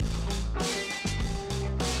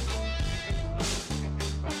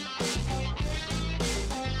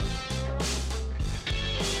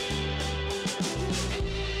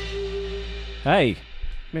Hey.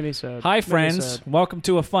 Minisode. Hi, friends. Welcome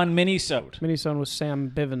to a fun mini-sode. Minisode with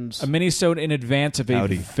Sam Bivens. A mini-sode in advance of a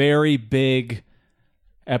very big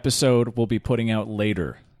episode we'll be putting out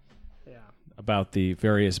later. About the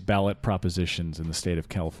various ballot propositions in the state of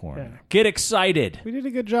California. Yeah. Get excited. We did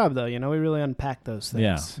a good job, though. You know, we really unpacked those things.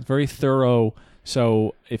 Yeah, very thorough.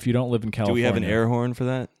 So if you don't live in California... Do we have an air horn for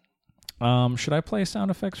that? Should I play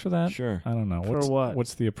sound effects for that? Sure. I don't know. For what?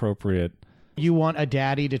 What's the appropriate... You want a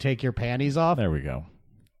daddy to take your panties off? There we go.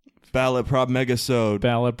 Ballot prop megasode.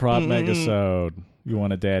 Ballot prop megasode. You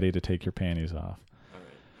want a daddy to take your panties off.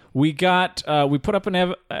 We put up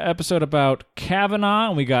an episode about Kavanaugh,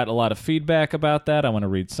 and we got a lot of feedback about that. I want to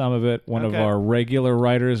read some of it. One of our regular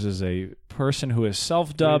writers is a person who is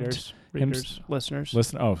self-dubbed... Listeners.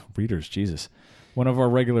 Readers, Jesus. One of our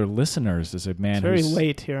regular listeners is a man who's... very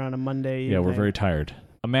late here on a Monday evening. Yeah, we're very tired.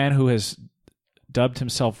 A man who has dubbed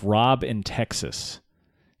himself Rob in Texas.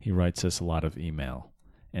 He writes us a lot of email,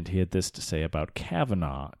 and he had this to say about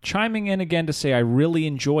Kavanaugh, chiming in again to say, I really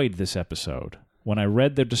enjoyed this episode. When I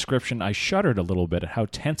read the description, I shuddered a little bit at how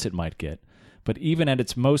tense it might get. But even at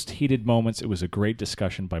its most heated moments, it was a great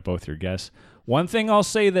discussion by both your guests. One thing I'll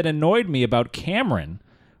say that annoyed me about Cameron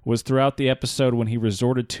was throughout the episode when he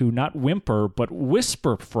resorted to not whimper, but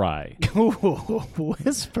whisper fry.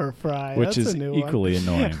 Whisper fry. Which is equally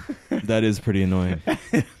annoying. That is pretty annoying.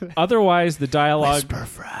 Otherwise, the dialogue... Whisper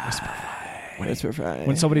fry. Whisper fry.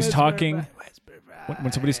 When somebody's talking...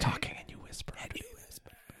 When somebody's talking and you whisper...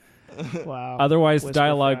 Wow. Otherwise, the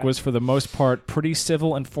dialogue was, for the most part, pretty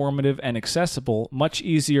civil, informative, and accessible, much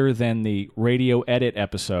easier than the radio edit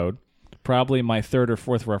episode. Probably my third or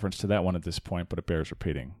fourth reference to that one at this point, but it bears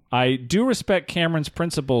repeating. I do respect Cameron's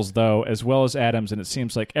principles, though, as well as Adam's, and it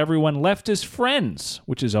seems like everyone left as friends,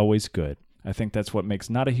 which is always good. I think that's what makes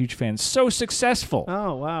Not a Huge Fan so successful.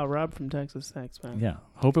 Oh, wow. Rob from Texas. Thanks, man. Yeah.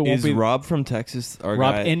 Hope it won't be... Is Rob from Texas our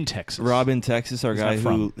Rob guy? in Texas. Rob in Texas, our guy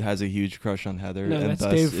who from. has a huge crush on Heather. No, and that's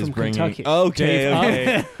thus Dave is from bringing... Kentucky.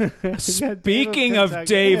 Okay. Speaking of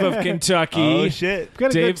Dave of Kentucky... Oh, shit. We've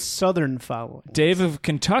got a good Southern following. Dave of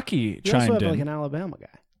Kentucky chimed in. You also have like an Alabama guy.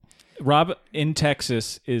 Rob in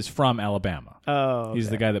Texas is from Alabama. Oh, okay. He's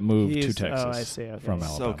the guy that moved to Texas. Oh, I see. Okay. From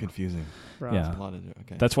Alabama. So confusing. Rob. Yeah.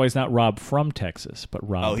 Okay. That's why he's not Rob from Texas, but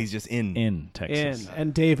Rob. Oh, he's just in Texas.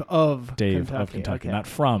 And Dave of Kentucky. Okay. Not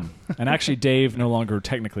from. And actually, Dave no longer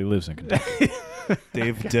technically lives in Kentucky.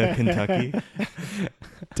 Dave de Kentucky.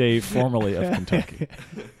 Dave, formerly of Kentucky.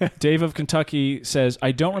 Dave of Kentucky says,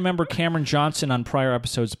 I don't remember Cameron Johnson on prior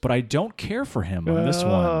episodes, but I don't care for him on this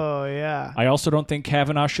one. Oh, yeah. I also don't think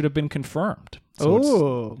Kavanaugh should have been confirmed.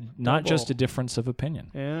 So it's not just a difference of opinion.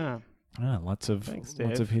 Yeah. Lots of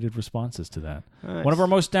heated responses to that. Nice. One of our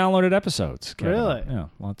most downloaded episodes. Kavanaugh. Really? Yeah,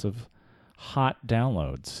 lots of hot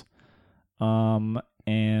downloads.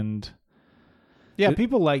 And... Yeah,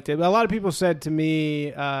 people liked it. A lot of people said to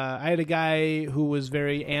me, I had a guy who was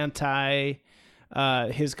very anti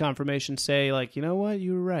his confirmation say, like, you know what?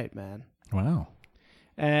 You were right, man. Wow.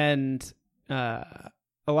 And a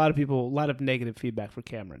lot of negative feedback for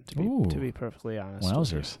Cameron, to be perfectly honest.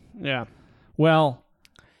 Wowzers. Yeah. Well,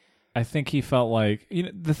 I think he felt like,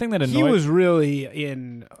 the thing that annoyed... He was really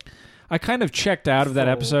in... I kind of checked out of that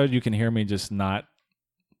episode. You can hear me just not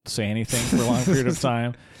say anything for a long period of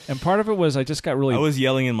time. And part of it was I just got really... I was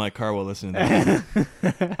yelling in my car while listening to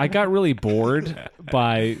that. I got really bored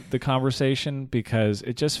by the conversation because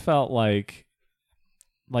it just felt like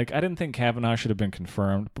I didn't think Kavanaugh should have been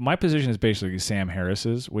confirmed. But my position is basically Sam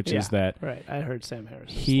Harris's, which is that... Right, I heard Sam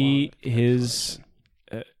Harris.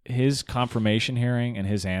 His confirmation hearing and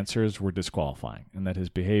his answers were disqualifying, and that his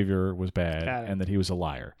behavior was bad, and that he was a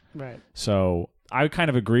liar. Right. So I kind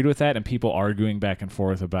of agreed with that, and people arguing back and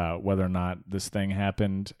forth about whether or not this thing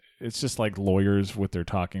happened. It's just like lawyers with their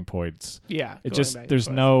talking points. Yeah. It just there's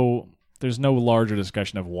no larger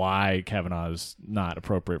discussion of why Kavanaugh is not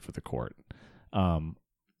appropriate for the court.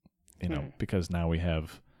 Because now we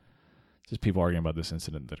have just people arguing about this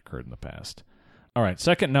incident that occurred in the past. All right,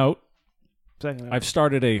 second note. I've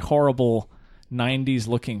started a horrible 90s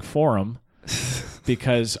looking forum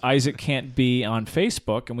because Isaac can't be on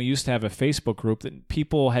Facebook, and we used to have a Facebook group that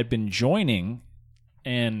people had been joining,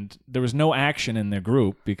 and there was no action in their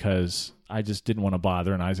group because I just didn't want to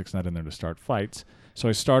bother, and Isaac's not in there to start fights. So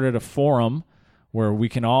I started a forum where we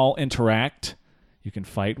can all interact. You can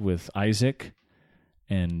fight with Isaac,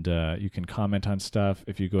 and you can comment on stuff.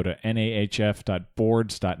 If you go to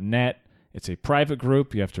nahf.boards.net, it's a private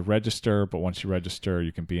group. You have to register, but once you register,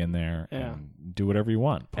 you can be in there and do whatever you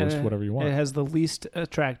want, post whatever you want. It has the least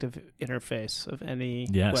attractive interface of any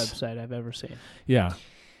website I've ever seen. Yeah.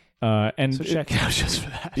 And so check it out just for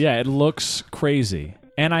that. Yeah, it looks crazy.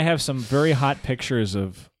 And I have some very hot pictures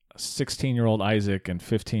of 16-year-old Isaac and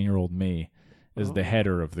 15-year-old me as the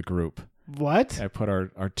header of the group. What? I put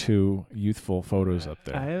our two youthful photos up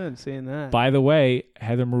there. I haven't seen that. By the way,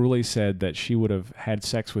 Heather Maruli said that she would have had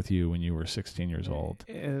sex with you when you were 16 years old.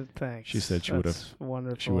 Thanks. She said she That's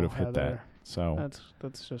wonderful. She would have hit that. Heather. So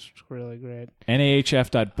That's just really great.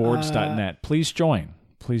 NAHF.boards.net. Please join.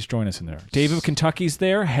 Please join us in there. Dave of Kentucky's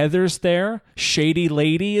there. Heather's there. Shady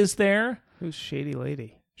Lady is there. Who's Shady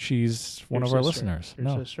Lady? She's one Your of our sister. listeners. Your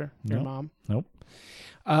No. sister? Your No. mom? Nope.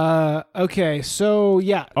 Okay, so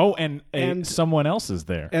yeah. Oh, and someone else is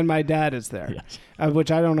there. And my dad is there, Yes.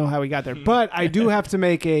 which I don't know how he got there. But I do have to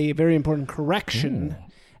make a very important correction. Ooh.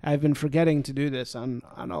 I've been forgetting to do this on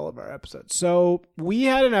all of our episodes. So we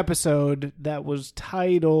had an episode that was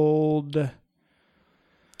titled...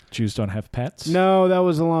 Jews don't have pets? No, that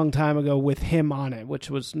was a long time ago with him on it, which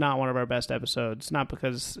was not one of our best episodes. Not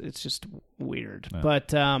because it's just weird, No.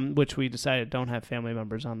 but which we decided don't have family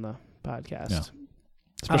members on the podcast. No.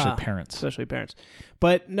 Especially parents. Especially parents.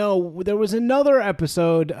 But no, there was another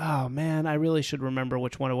episode. Oh, man, I really should remember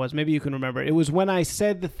which one it was. Maybe you can remember. It was when I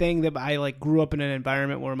said the thing that I like grew up in an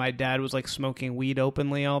environment where my dad was like smoking weed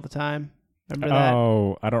openly all the time. Remember that?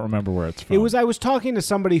 Oh, I don't remember where it's from. It was, I was talking to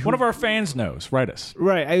somebody who... One of our fans knows. Write us.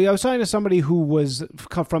 Right. I was talking to somebody who was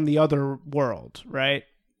from the other world, right?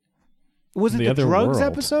 Was it The the other drugs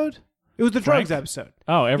world? episode? It was the Frank? drugs episode.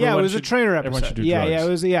 Oh, everyone Yeah, it was a should- trainer everyone episode. should do Yeah,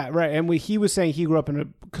 drugs. right. And he was saying he grew up in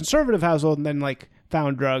a conservative household and then like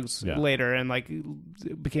found drugs Yeah. later and like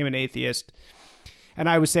became an atheist. And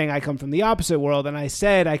I was saying I come from the opposite world, and I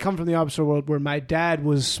said I come from the opposite world where my dad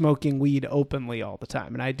was smoking weed openly all the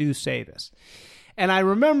time, and I do say this. And I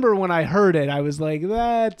remember when I heard it, I was like,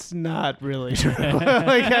 "That's not really true."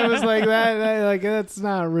 Like I was like, that's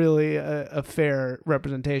not really a fair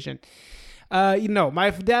representation." My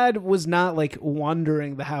dad was not like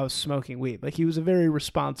wandering the house smoking weed. Like he was a very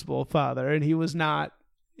responsible father, and he was not.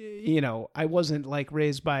 I wasn't like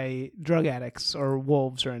raised by drug addicts or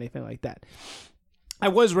wolves or anything like that. I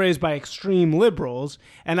was raised by extreme liberals,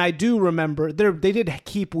 and I do remember they did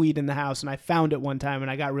keep weed in the house, and I found it one time, and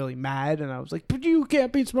I got really mad, and I was like, "But you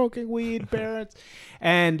can't be smoking weed, parents!"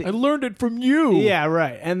 And I learned it from you. yeah,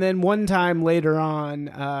 right. And then one time later on,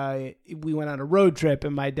 we went on a road trip,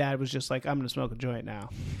 and my dad was just like, "I'm going to smoke a joint now,"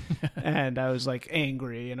 and I was like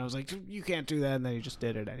angry, and I was like, "You can't do that," and then he just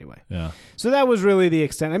did it anyway. Yeah. So that was really the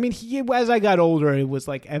extent. I mean, as I got older, it was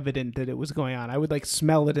like evident that it was going on. I would like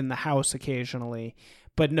smell it in the house occasionally.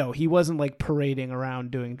 But no, he wasn't like parading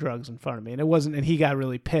around doing drugs in front of me. And it wasn't, and he got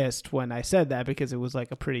really pissed when I said that because it was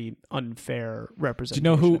like a pretty unfair representation.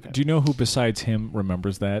 Do you know who besides him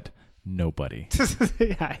remembers that? Nobody.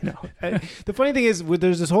 Yeah, I know. The funny thing is,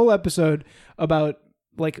 there's this whole episode about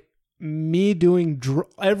like me doing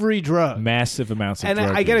every drug. Massive amounts of And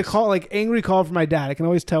drug I get a use. call, like angry call from my dad. I can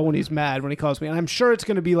always tell when he's mad when he calls me. And I'm sure it's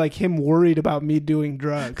going to be like him worried about me doing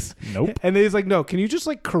drugs. Nope. And then he's like, "No, can you just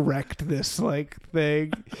like correct this like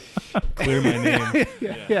thing?" Clear my name.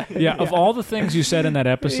 Yeah, of all the things you said in that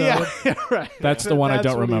episode, Right. that's the one I That's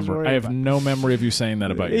don't what he's remember. worried I have about. no memory of you saying that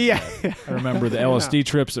about you. Yeah. I remember the LSD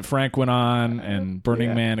trips that Frank went on and Burning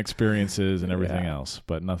Yeah. Man experiences and everything Yeah. else,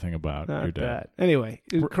 but nothing about your Not dad. that. Anyway,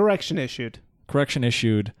 correction issued. Correction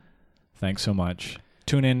issued. Thanks so much.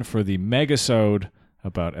 Tune in for the megasode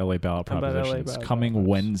about LA ballot About LA propositions ballot coming propositions.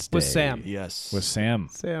 Wednesday. With Sam. Yes. With Sam.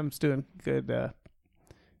 Sam's doing good.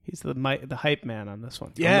 He's the hype man on this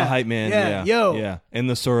one. I'm the hype man. Yeah, Yeah. yo. Yeah. And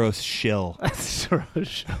the Soros shill. That's Soros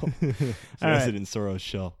show. All right. Resident Soros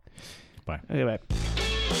shill. Bye. Okay, bye.